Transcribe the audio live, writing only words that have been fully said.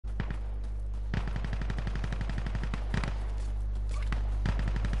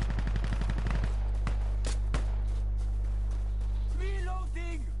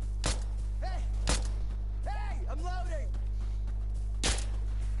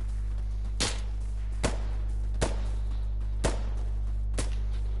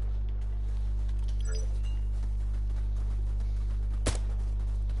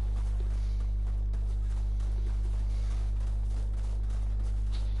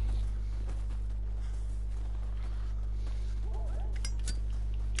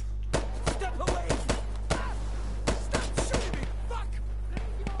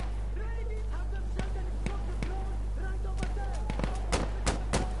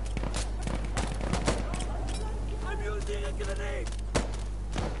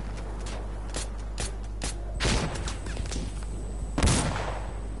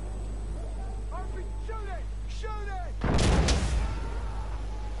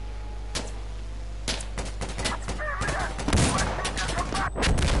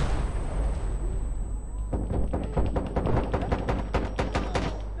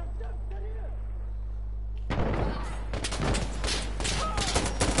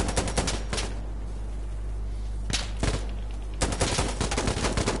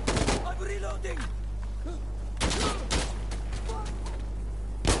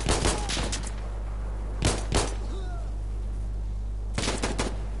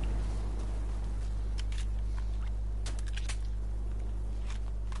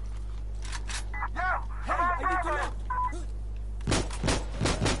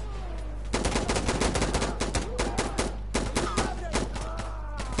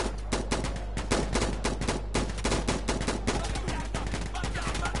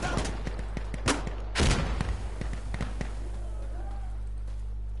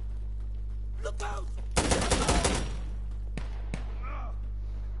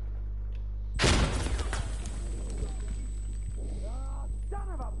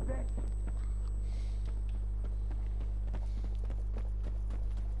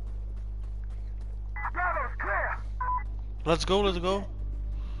Let's go, let's go.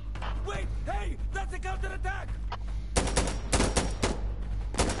 Wait! Hey! That's a counterattack!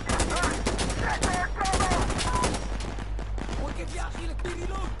 وقف يا أخي لك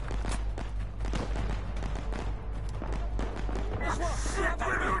بيريلود!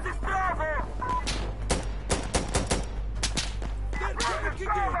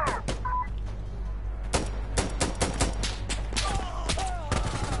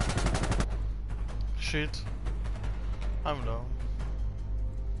 Shit. I'm down.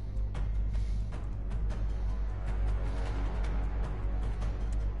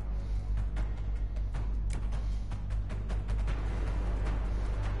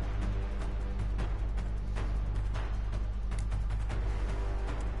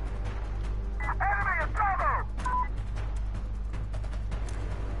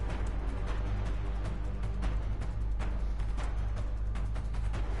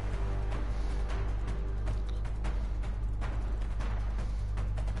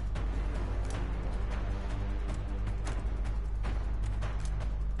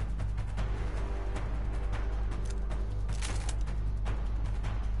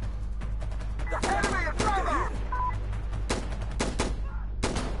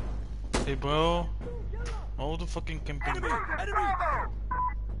 Hey bro, all the fucking camping. Enemy!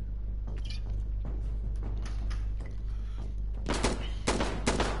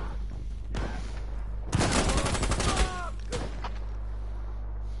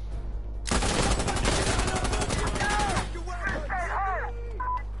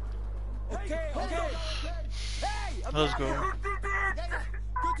 Okay. Hey! Let's go.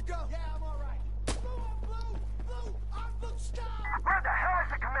 Good to go. Yeah, I'm all right. Blue, I'm blue stop. Where the hell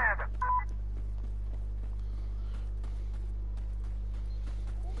is the commander?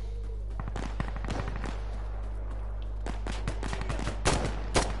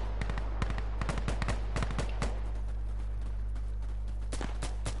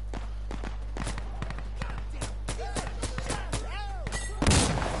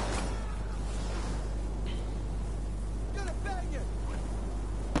 Gonna bang you.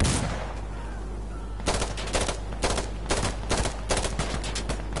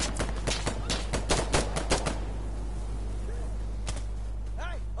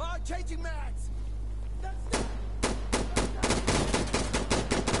 Hey, changing mags. That's it.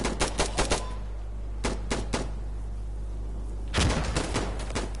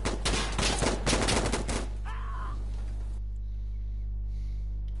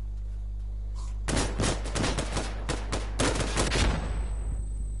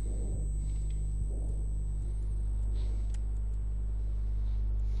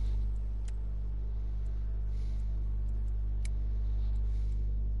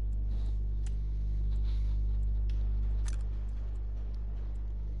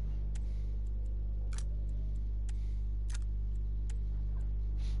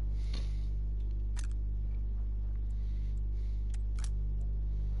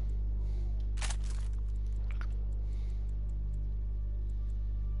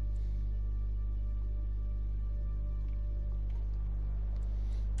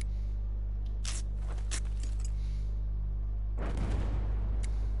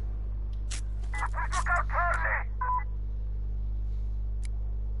 Look out, Charlie!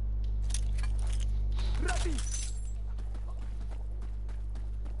 Ready.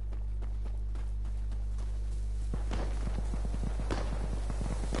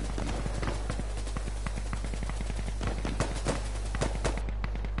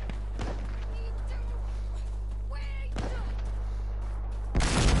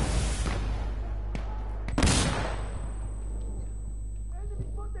 Enemy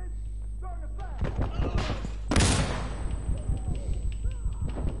footage. Throwing a flash.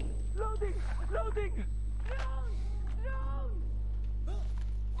 Loading.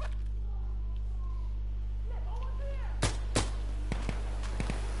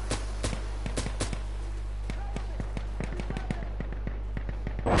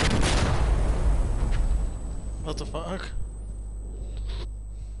 What the fuck?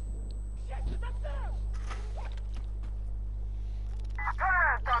 Turn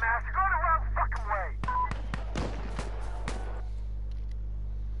around, dumbass. You're going the wrong fucking way.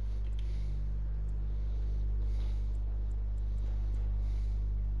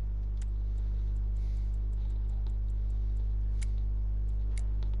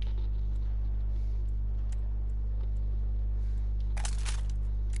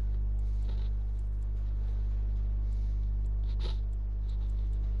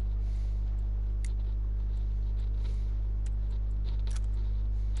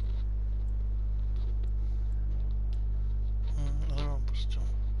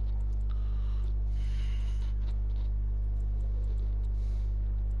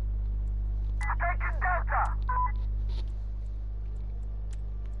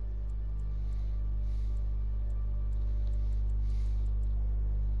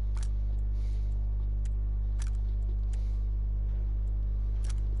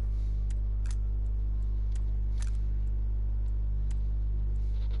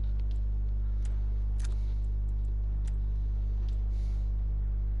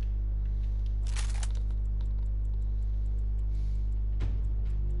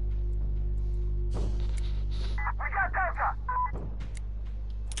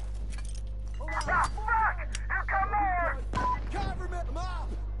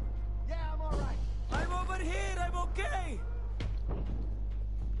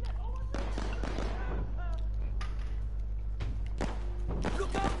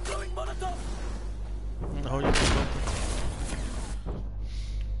 Hold your thing open.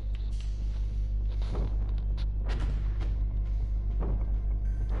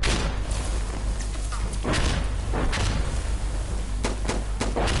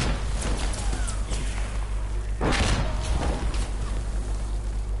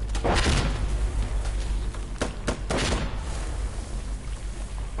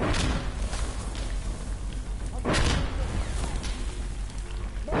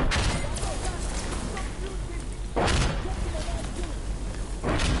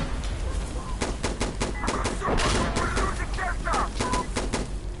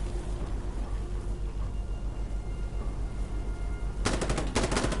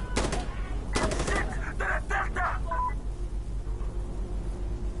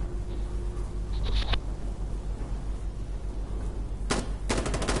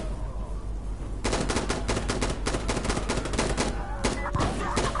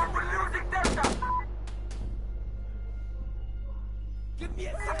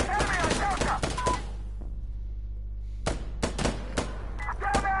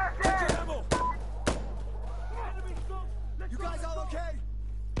 You guys all okay?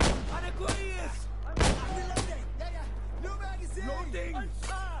 Reloading. Yeah. New magazine. Loading.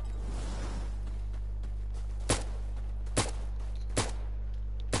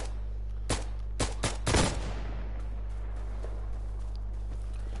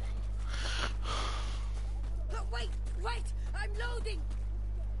 Wait! I'm loading!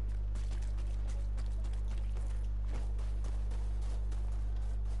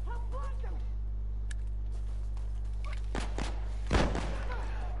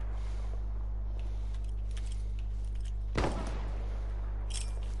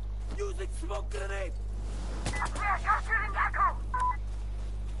 Using smoke grenade. Yeah, you're shooting Echo!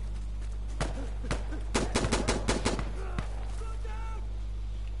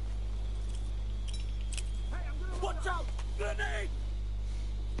 Watch out! Grenade!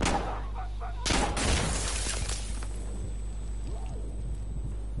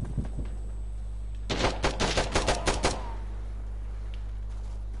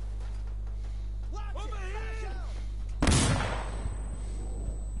 Over here!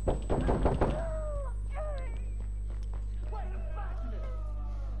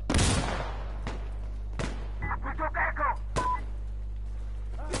 We took Echo!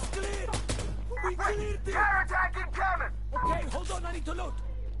 It's clear! We cleared it! Terror attack incoming! Okay, hold on, I need to load.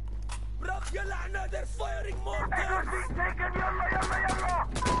 Bruv, Yalana, they're firing more Echo's guns! being taken! Yalla! Get us, Echo!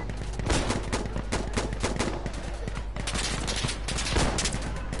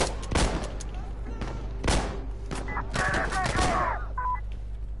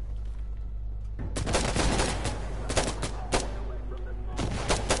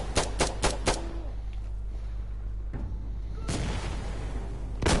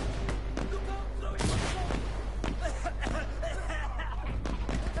 Look out, throwing myself!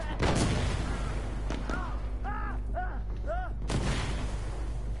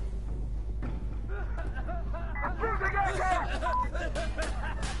 Losing Echo!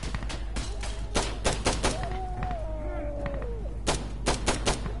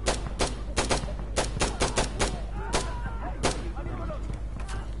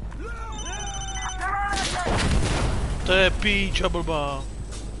 To je píča blbá.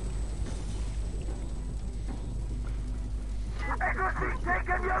 Echo's being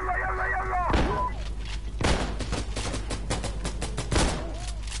taken! Yalla!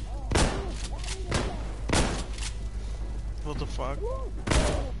 What the fuck?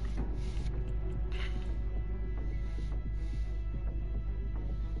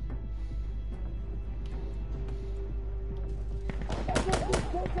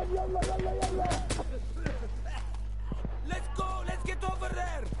 Let's go! Let's get over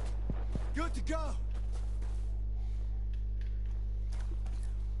there! Good to go.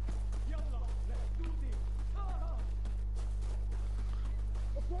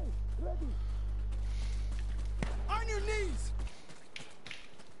 On your knees!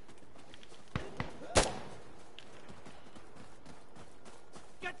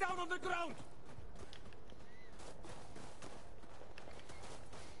 Get down on the ground!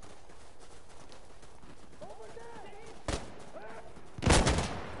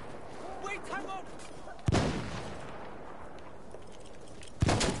 Wait, hang on!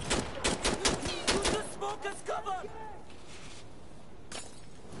 Use the smoke as cover!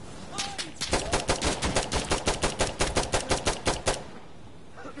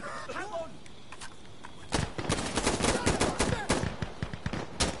 Hang on!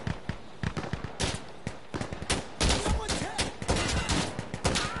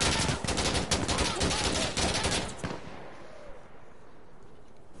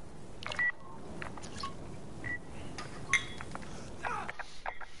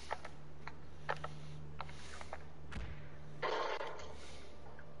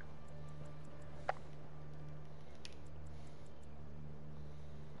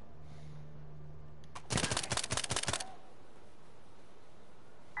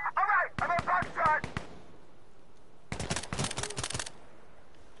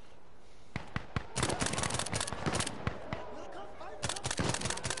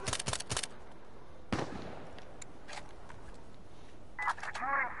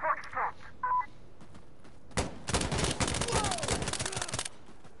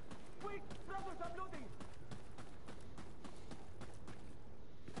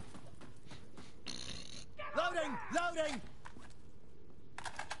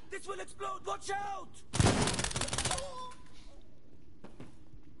 explode! Watch out!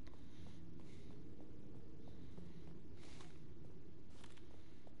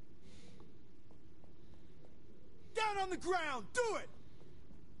 Down on the ground! Do it!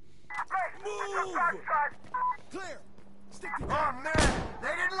 Hey, Move! backside. Clear! Stick Oh together! man,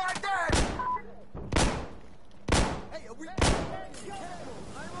 they didn't like that! Hey, are we... I'm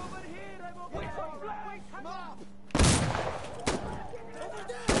over here! I'm over here! Come on! Over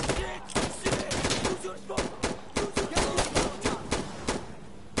there! Shit! Shit! Use your smoke! Use your smoke!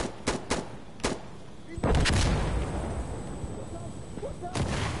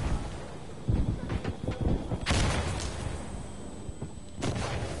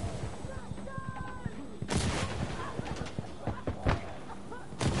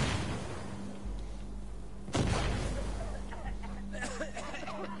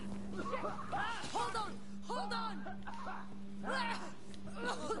 Hold on! Hold on!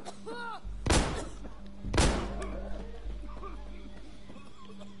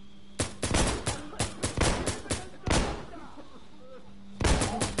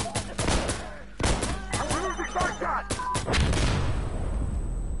 We're losing backside!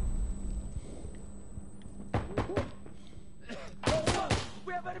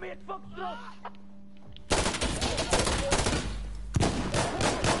 We have enemy at Foxtrot!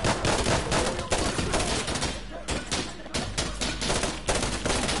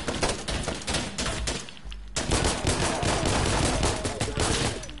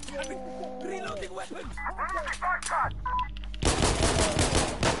 Reloading weapons! We're losing backside!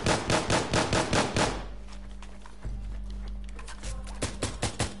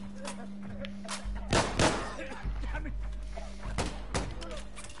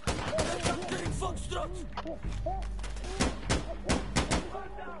 Capturing Foxtrot!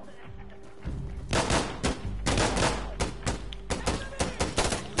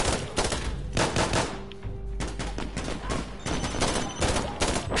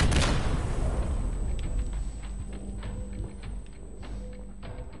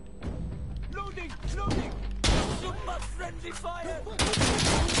 Loading! Loading! Super friendly fire!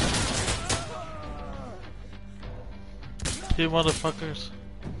 Ty motherfuckers.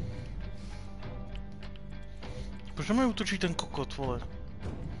 Proč na mě útočí ten kokot, vole?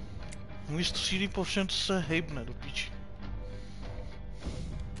 Můj střílí po všem, co se hejbne do píči.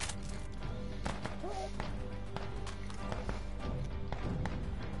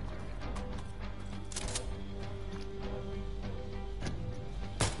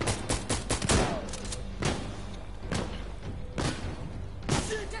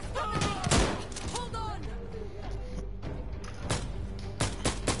 Hold on!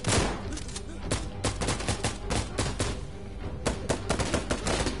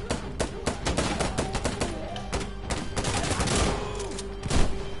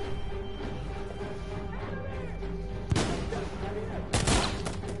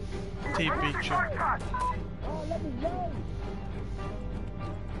 Ty píče.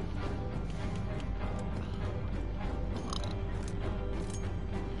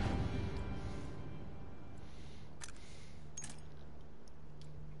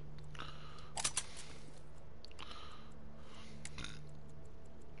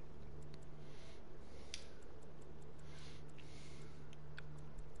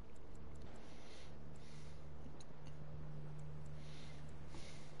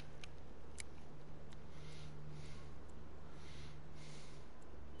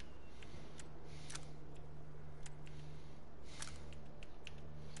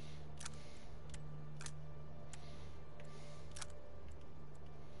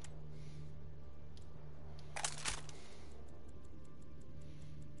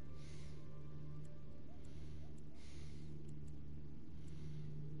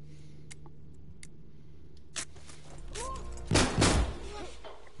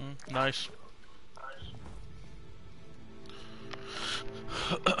 Nice.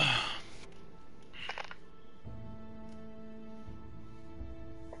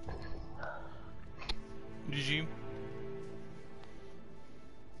 GG.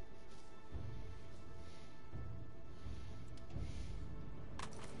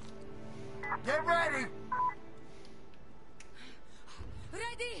 Get ready!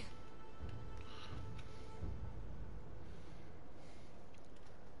 Ready!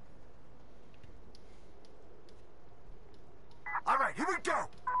 All right, here we go!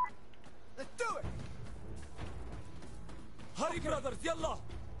 Let's do it! Hurry, brothers, yalla!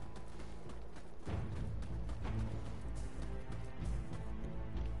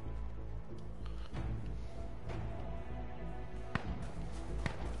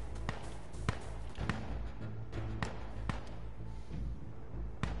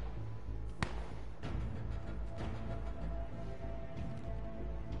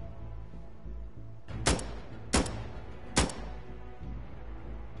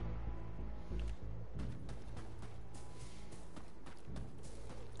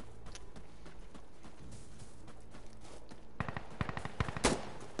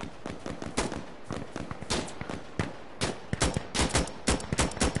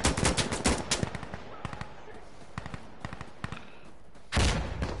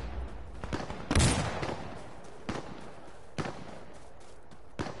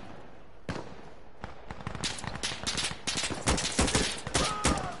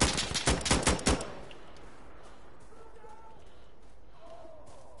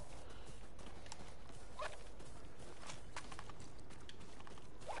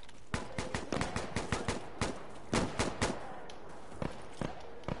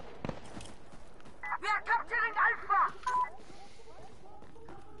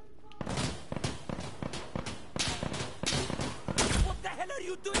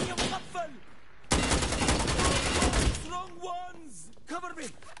 يا مغفل! Wrong ones! Cover me!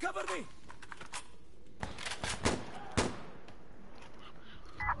 Cover me!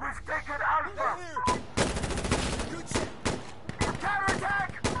 We've taken Alpha! Here! Good shit!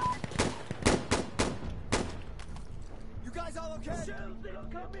 Counterattack! You guys all okay? Shells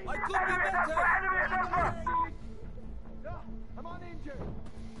incoming! I could be better! Enemy at Alpha! Yeah, I'm uninjured.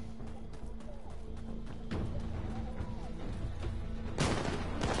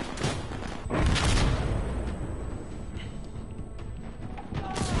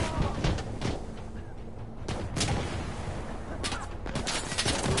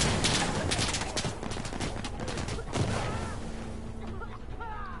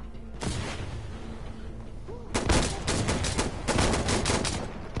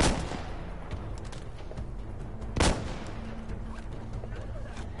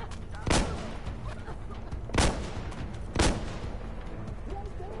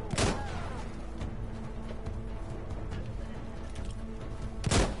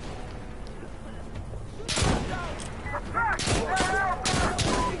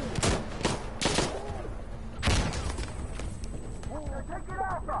 Taking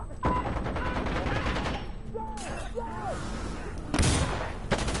Alpha!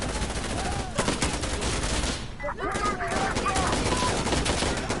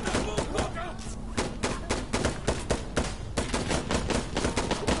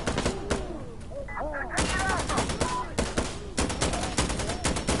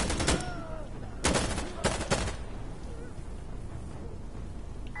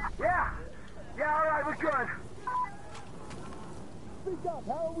 Yeah, all right, we're good. Speak up,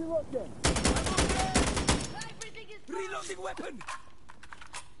 how are we looking? Everything is Reloading weapon!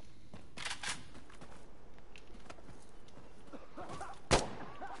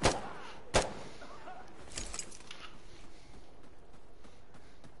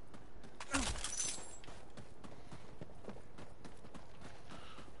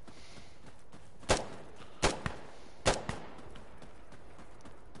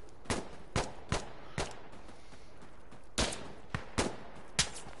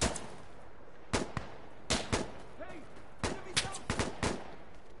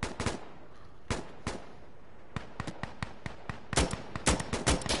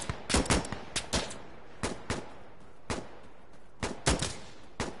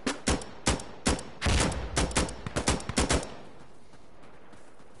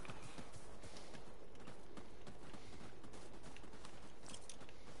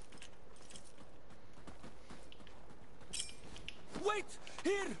 Wait!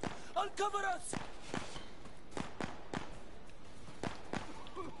 Here! I'll cover us!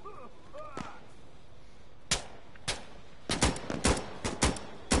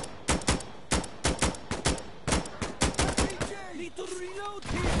 Need to reload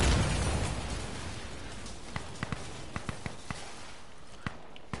here!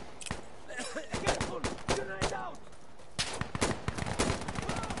 Careful! Grenade out!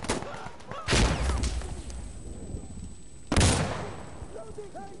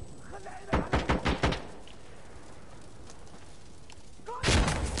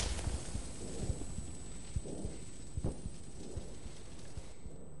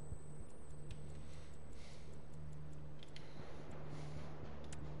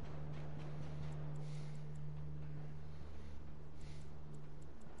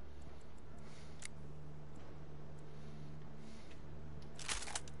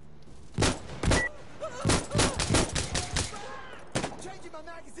 Changing my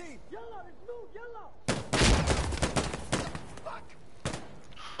magazine! Yalla, let's move! Yalla! Fuck!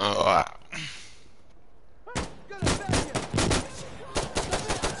 Uh, Gonna bang you!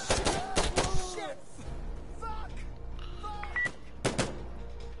 Shit! Fuck! Fuck!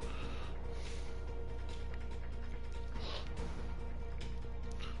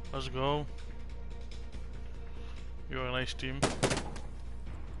 let's go. You're a nice team.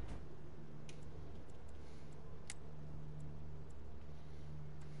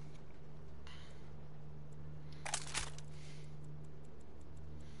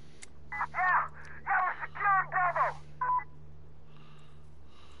 Yeah, we're securing Bravo!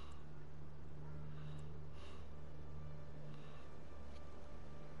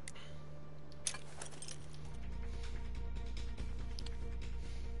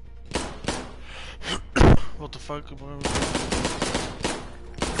 What the fuck, bro?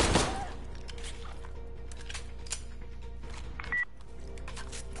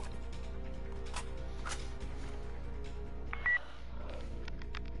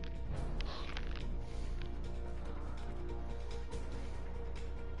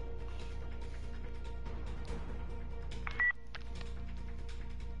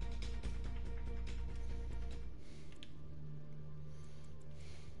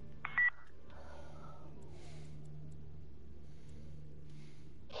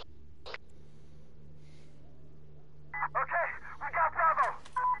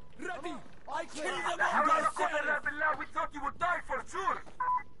 Kill them all, حول guys! ولا قوة إلا بالله, we thought you would die for sure.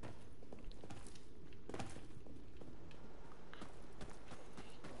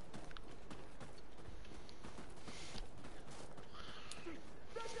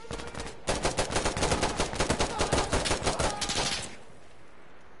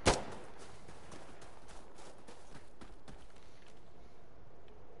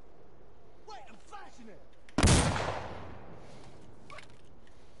 Wait, I'm flashing it.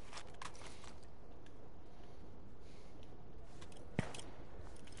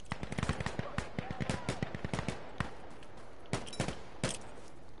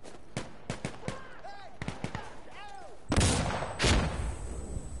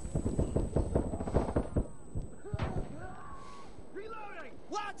 Reloading!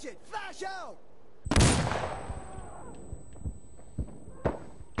 Watch it! Flash out!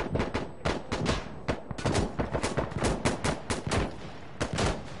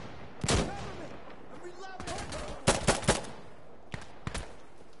 Cover me! I'm reloading!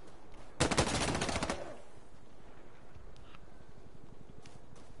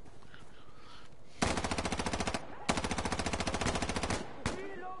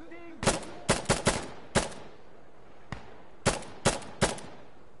 Reloading!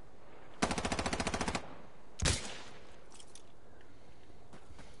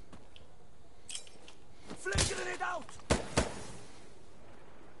 Flame grenade out!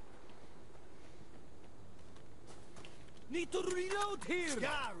 Need to reload here!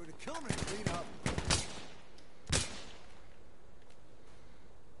 God, we're coming to clean up.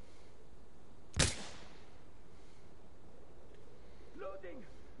 Loading!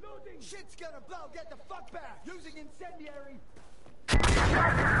 Loading! Shit's gonna blow! Get the fuck back! Using incendiary! I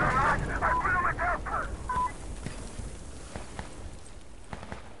blew it up.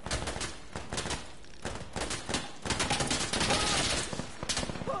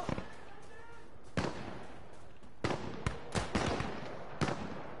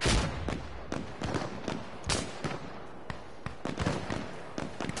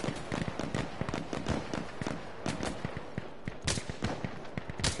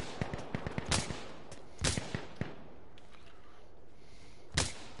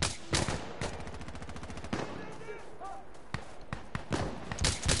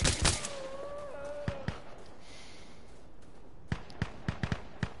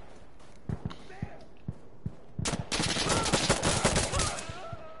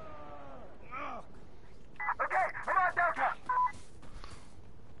 Okay, I'm on Delta.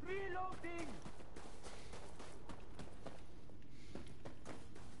 Reloading!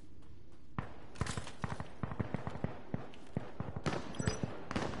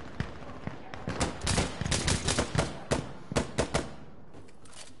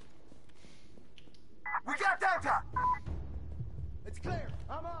 We got Delta. It's clear!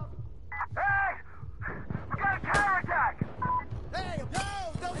 I'm up! Hey, we got a counterattack. Hey!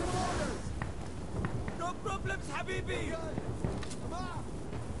 No! Those are orders! No problems, Habibi! Good! I'm up!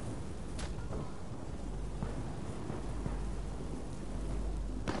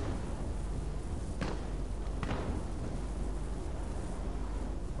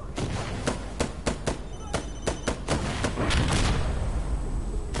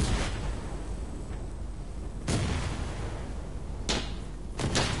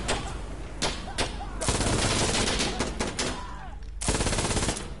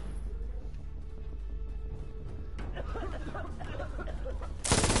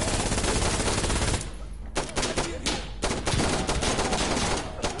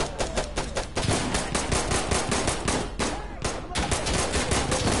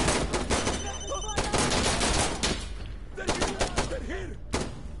 They're here!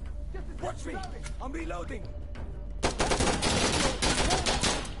 Watch me! I'm reloading!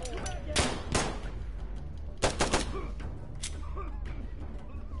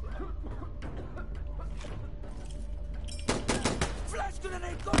 Flash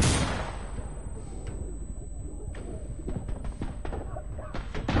grenade! Go!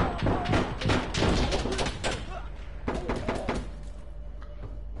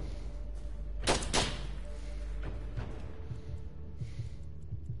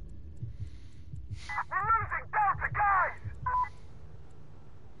 We're losing Delta, guys.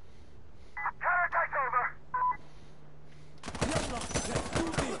 Counterattack's over. Yalla, let's do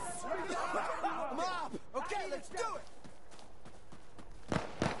this! I'm up! Okay, let's do it!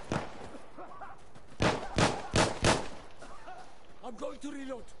 I'm going to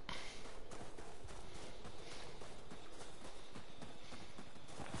reload.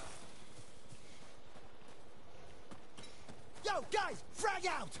 Yo, guys! Frag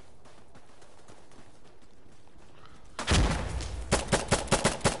out!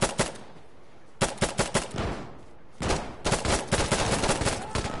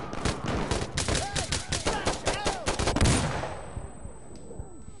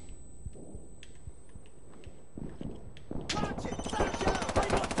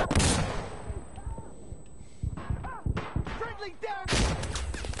 Friendly down!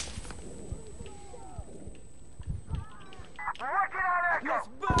 Working on Echo! Let's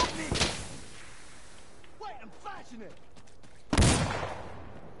burn these! Wait, I'm flashing it!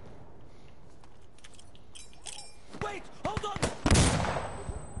 Wait! Hold on!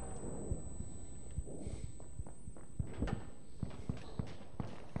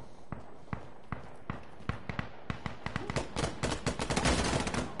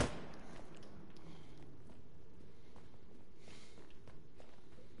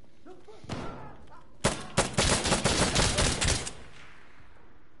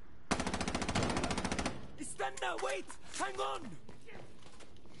 Stand now! Wait! Hang on!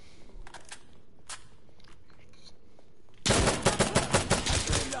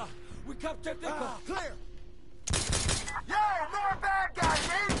 We captured Echo! Clear! Yo, more bad guys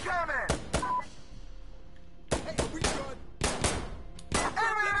incoming! Hey, are we good?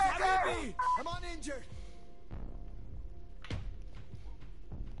 Enemy Echo! Habibi! I'm uninjured.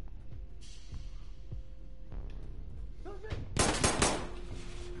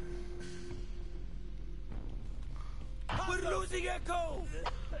 We're losing Echo!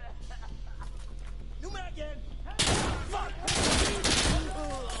 New man again! Fuck!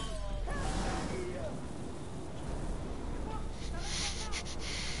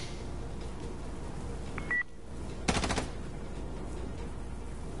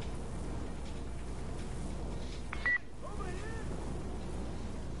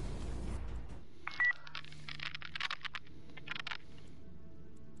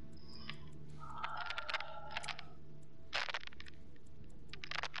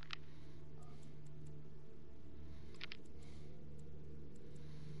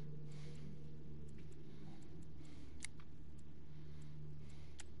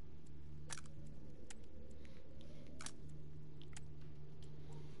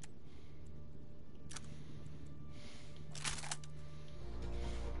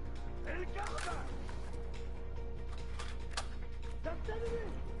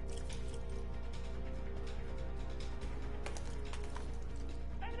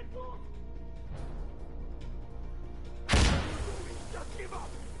 Just give up!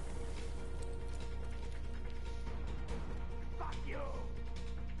 Fuck you!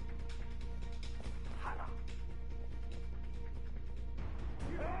 Hara!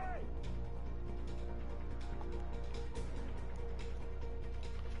 Hey!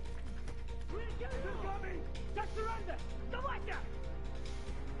 They're coming! Just surrender! Давайте!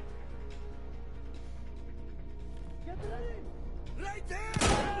 Get ready! Right there!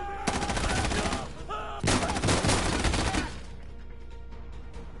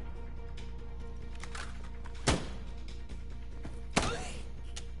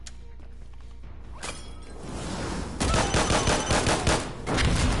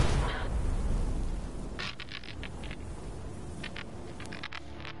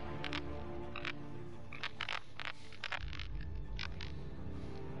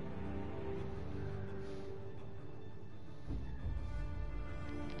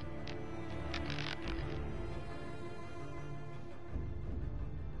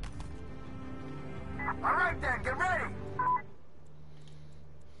 All right then, get ready!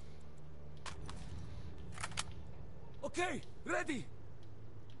 Okay, ready!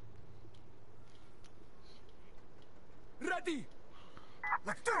 Ready!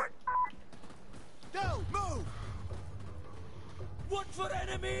 Let's do it! Go! Move! Watch for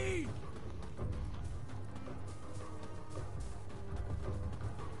enemy!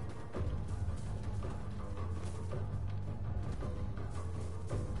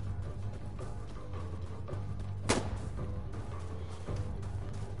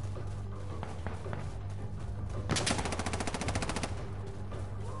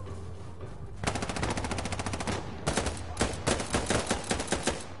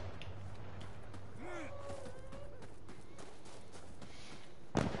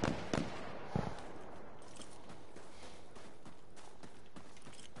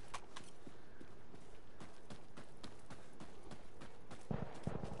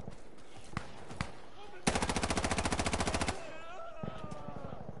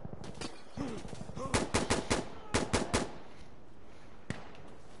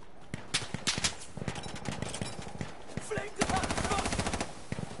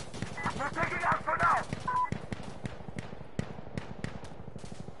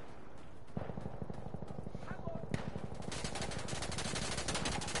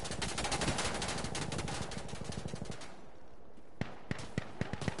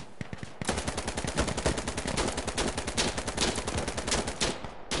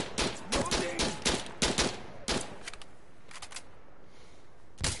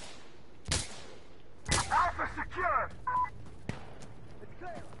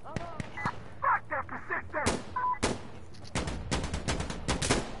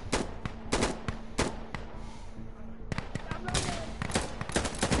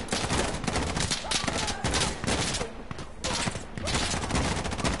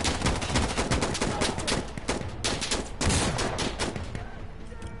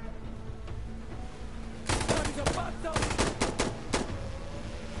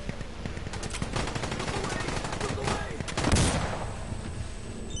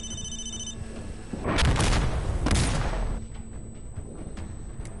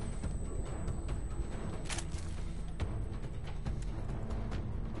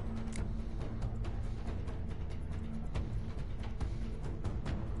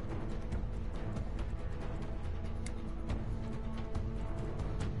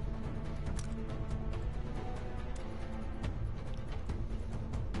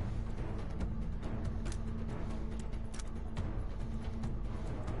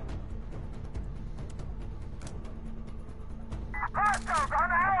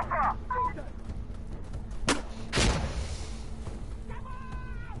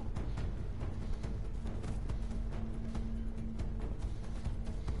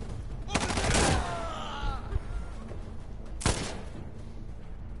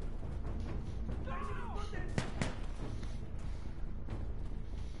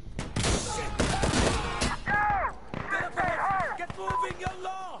 moving,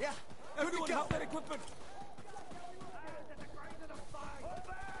 yallah! Yeah. Good Everyone to go. have their equipment.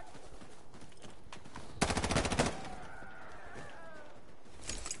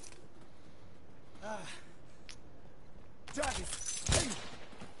 Travis. Hey.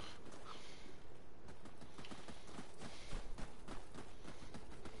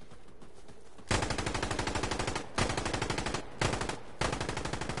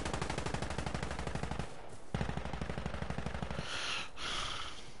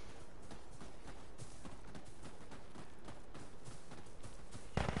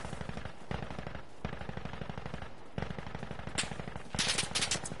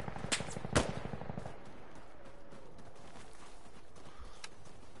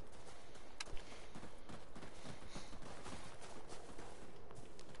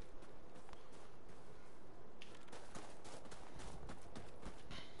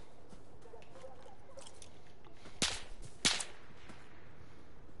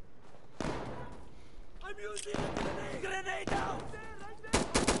 I'm using a grenade! Grenade out!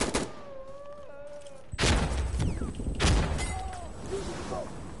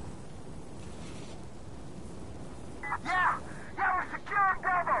 Yeah, we're securing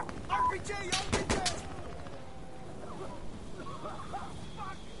Bravo. RPG.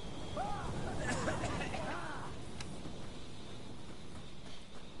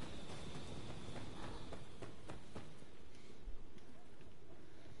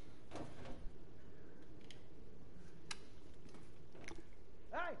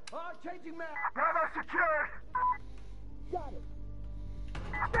 Hey, changing map! Bravo secured. Got it!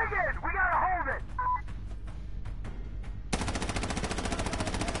 Dig in. We gotta hold it.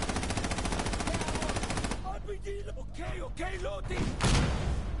 RPG! Okay, loading!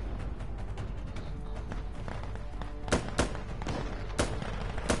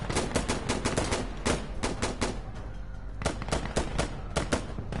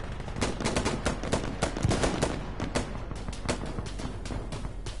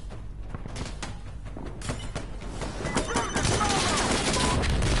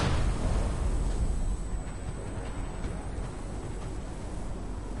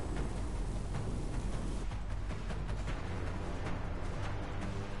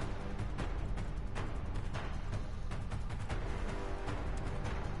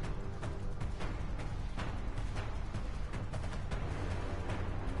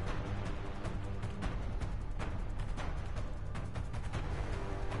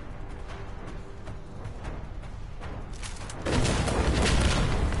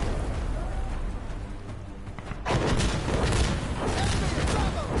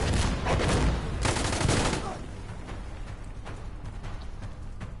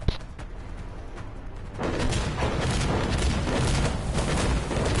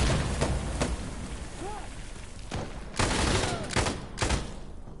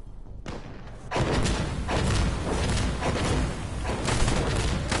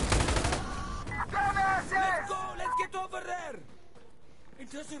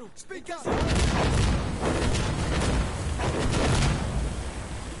 انتظروا Speak up.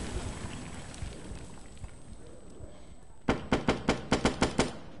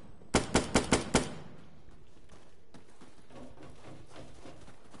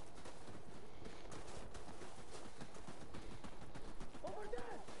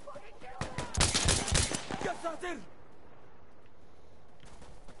 يا ساتر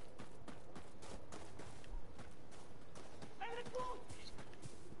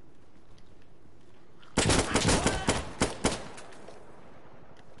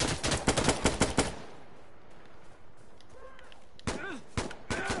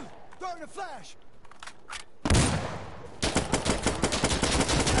Throwing a flash.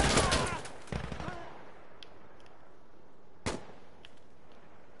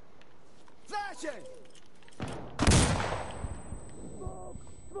 Flashing.